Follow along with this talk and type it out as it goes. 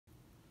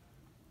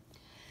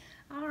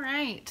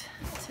right,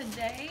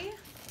 today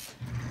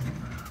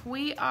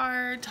we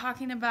are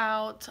talking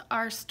about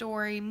our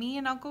story, Me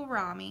and Uncle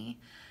Rami,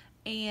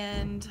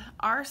 and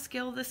our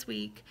skill this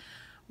week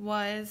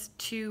was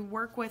to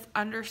work with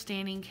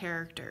understanding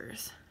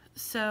characters.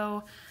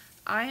 So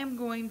I am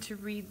going to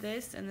read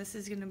this, and this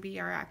is going to be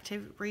our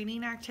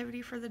reading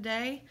activity for the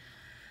day.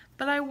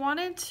 But I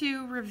wanted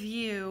to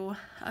review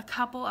a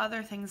couple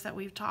other things that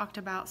we've talked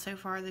about so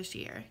far this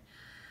year.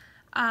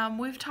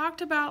 We've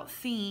talked about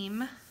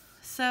theme,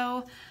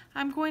 so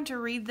I'm going to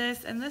read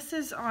this, and this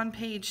is on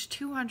page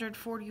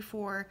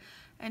 244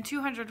 and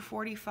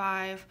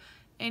 245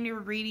 in your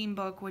reading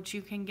book, which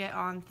you can get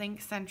on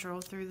Think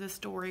Central through the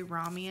story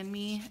Rami and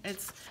Me.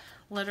 It's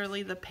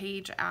literally the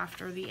page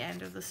after the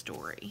end of the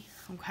story,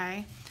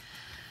 okay?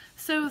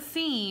 So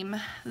theme.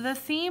 The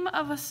theme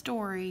of a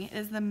story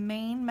is the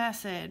main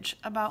message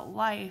about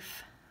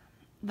life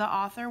the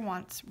author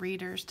wants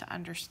readers to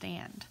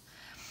understand.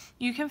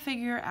 You can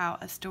figure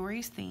out a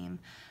story's theme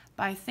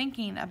by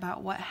thinking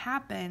about what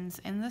happens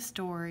in the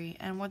story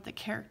and what the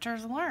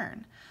characters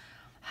learn.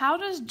 How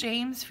does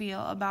James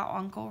feel about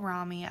Uncle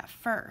Rami at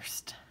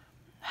first?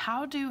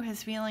 How do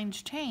his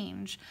feelings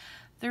change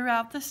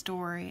throughout the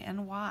story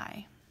and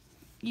why?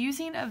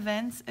 Using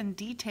events and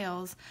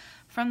details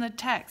from the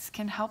text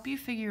can help you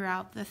figure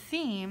out the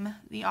theme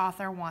the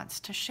author wants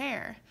to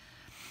share.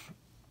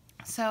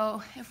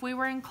 So if we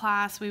were in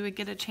class, we would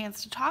get a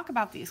chance to talk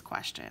about these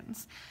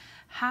questions.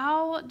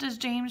 How does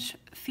James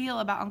feel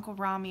about Uncle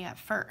Rami at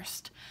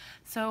first?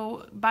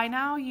 So by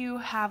now you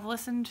have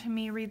listened to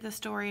me read the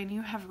story and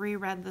you have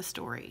reread the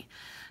story.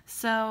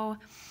 So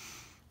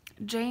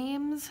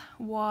James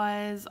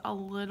was a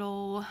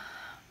little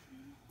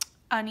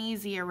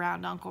uneasy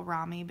around Uncle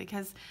Rami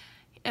because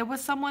it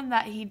was someone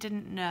that he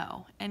didn't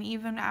know. And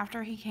even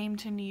after he came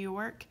to New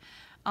York,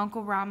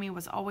 Uncle Rami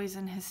was always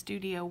in his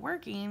studio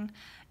working,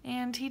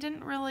 and he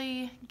didn't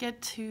really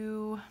get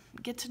to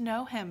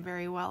know him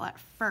very well at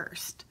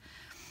first.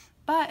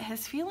 But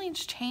his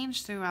feelings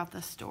changed throughout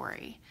the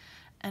story,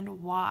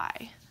 and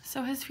why?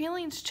 So his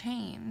feelings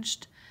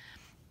changed,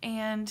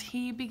 and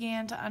he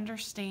began to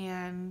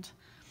understand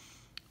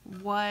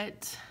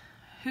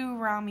who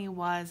Rami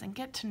was and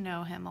get to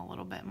know him a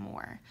little bit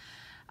more.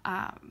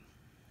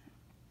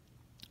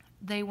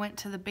 They went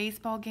to the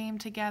baseball game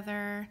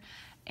together,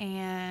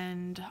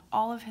 and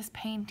all of his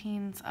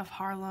paintings of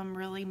Harlem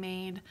really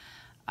made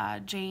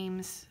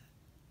James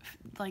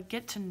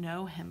get to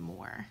know him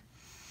more.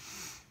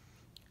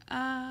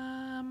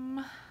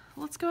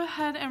 Let's go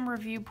ahead and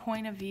review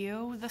point of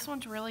view. This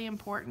one's really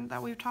important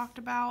that we've talked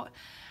about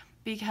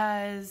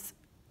because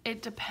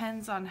it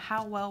depends on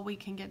how well we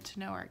can get to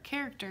know our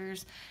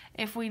characters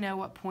if we know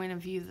what point of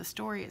view the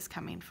story is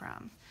coming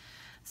from.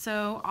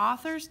 So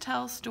authors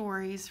tell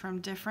stories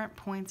from different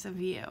points of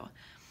view.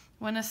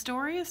 When a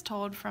story is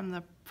told from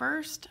the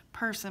first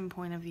person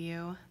point of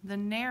view, the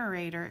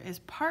narrator is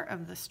part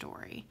of the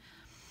story.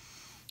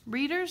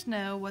 Readers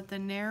know what the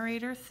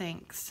narrator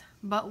thinks,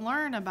 but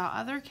learn about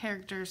other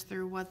characters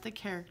through what the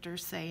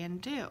characters say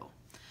and do.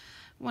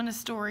 When a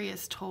story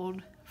is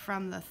told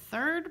from the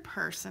third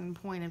person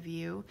point of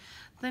view,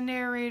 the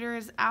narrator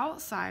is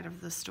outside of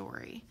the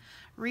story.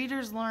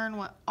 Readers learn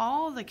what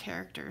all the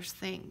characters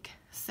think,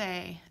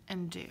 say,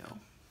 and do.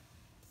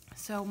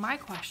 So my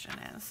question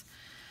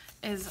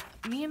is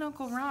Me and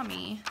Uncle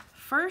Rami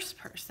first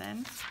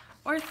person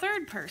or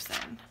third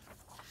person?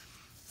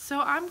 So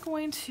I'm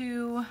going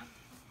to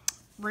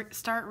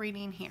start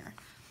reading here.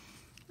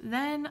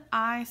 Then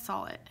I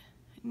saw it.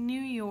 New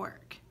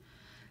York.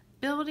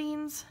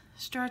 Buildings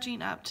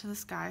stretching up to the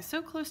sky,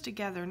 so close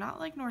together, not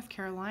like North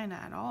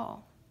Carolina at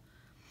all.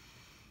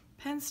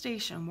 Penn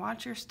Station,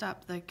 watch your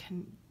step, the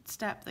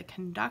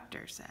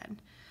conductor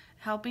said,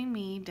 helping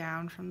me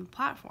down from the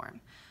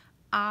platform.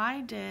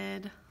 I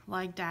did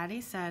like Daddy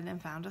said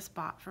and found a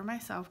spot for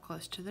myself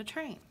close to the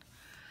train.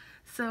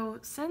 So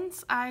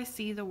since I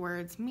see the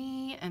words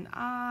me and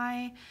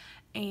I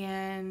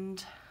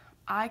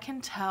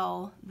can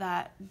tell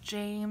that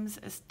James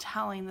is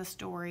telling the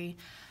story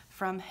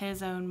from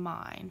his own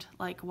mind,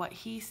 like what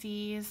he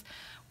sees,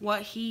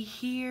 what he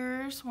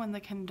hears when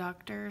the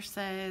conductor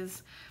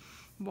says,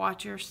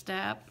 watch your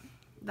step,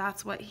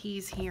 that's what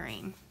he's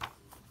hearing.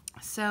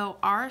 So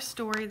our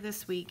story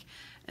this week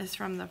is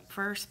from the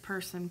first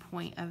person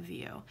point of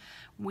view.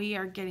 We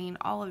are getting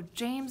all of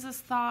James's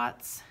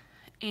thoughts,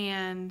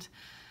 and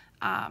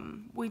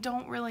we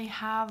don't really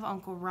have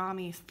Uncle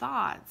Rami's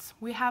thoughts.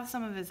 We have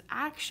some of his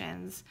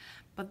actions,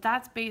 but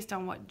that's based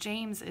on what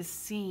James is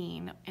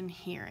seeing and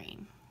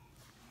hearing.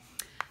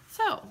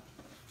 So,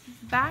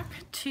 back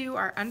to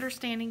our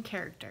understanding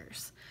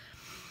characters.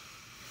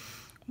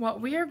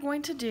 What we are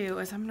going to do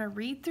is I'm going to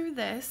read through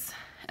this,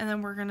 and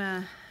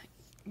then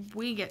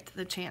we get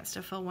the chance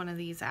to fill one of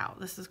these out.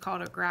 This is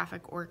called a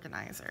graphic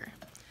organizer.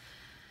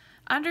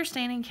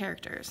 Understanding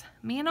characters.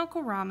 Me and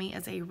Uncle Rami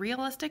is a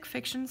realistic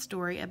fiction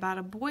story about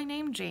a boy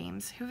named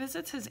James who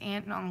visits his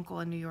aunt and uncle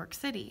in New York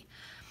City.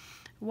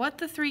 What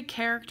the three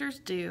characters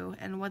do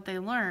and what they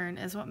learn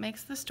is what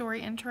makes the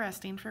story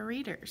interesting for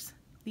readers.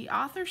 The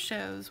author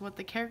shows what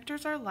the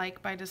characters are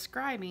like by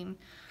describing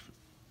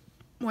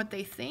what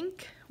they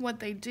think, what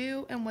they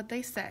do, and what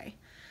they say.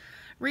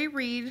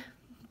 Reread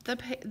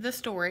the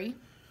story.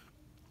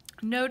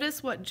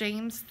 Notice what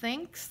James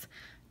thinks,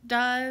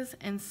 does,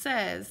 and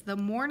says the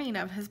morning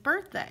of his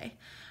birthday.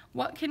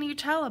 What can you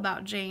tell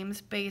about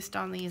James based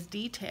on these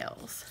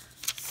details?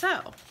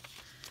 So,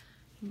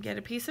 get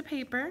a piece of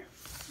paper.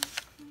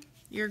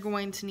 You're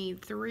going to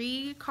need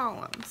 3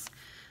 columns.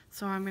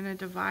 So I'm going to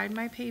divide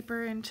my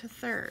paper into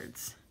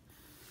thirds.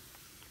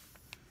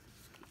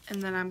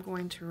 And then I'm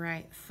going to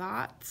write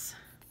thoughts,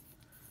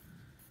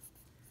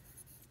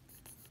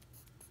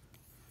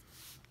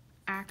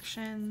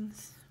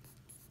 actions,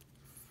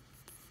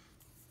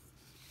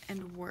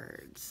 and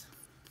words.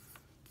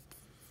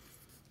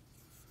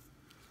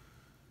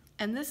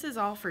 And this is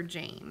all for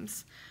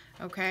James,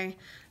 okay?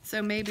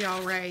 So maybe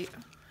I'll write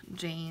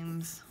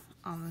James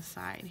on the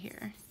side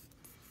here.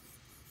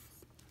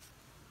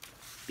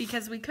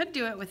 Because we could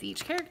do it with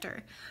each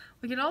character.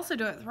 We could also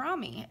do it with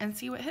Rami and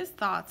see what his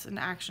thoughts and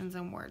actions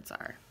and words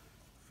are.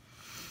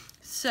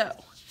 So,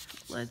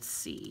 let's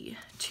see.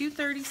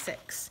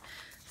 236.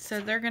 So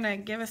they're going to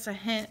give us a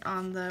hint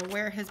on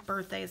where his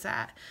birthday is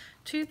at.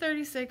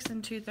 236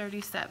 and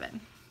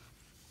 237.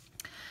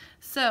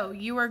 So,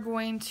 you are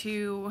going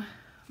to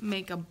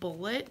make a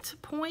bullet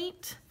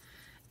point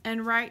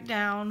and write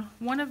down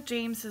one of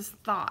James's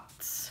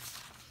thoughts.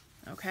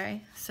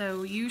 Okay?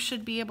 So, you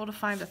should be able to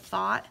find a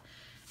thought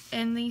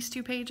in these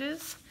 2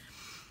 pages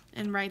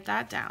and write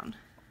that down.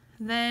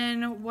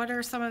 Then what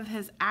are some of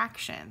his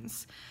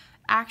actions?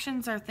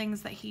 Actions are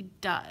things that he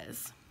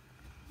does.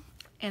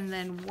 And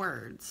then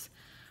words.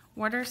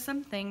 What are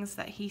some things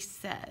that he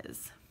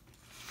says?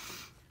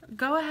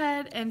 Go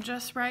ahead and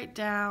just write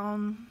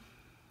down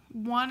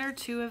 1 or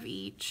 2 of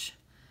each,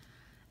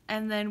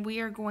 and then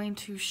we are going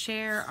to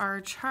share our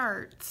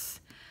charts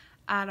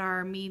at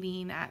our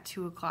meeting at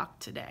 2 o'clock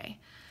today.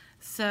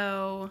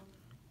 So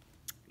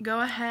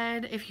go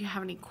ahead, if you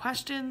have any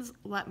questions,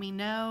 let me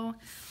know.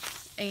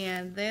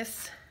 And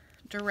this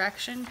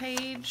direction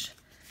page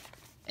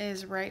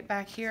is right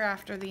back here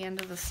after the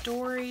end of the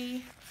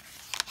story.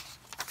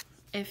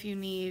 If you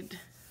need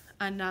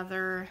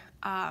another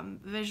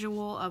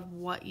visual of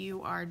what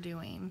you are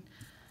doing.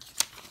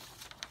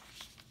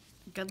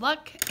 Good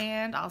luck,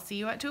 and I'll see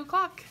you at 2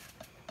 o'clock.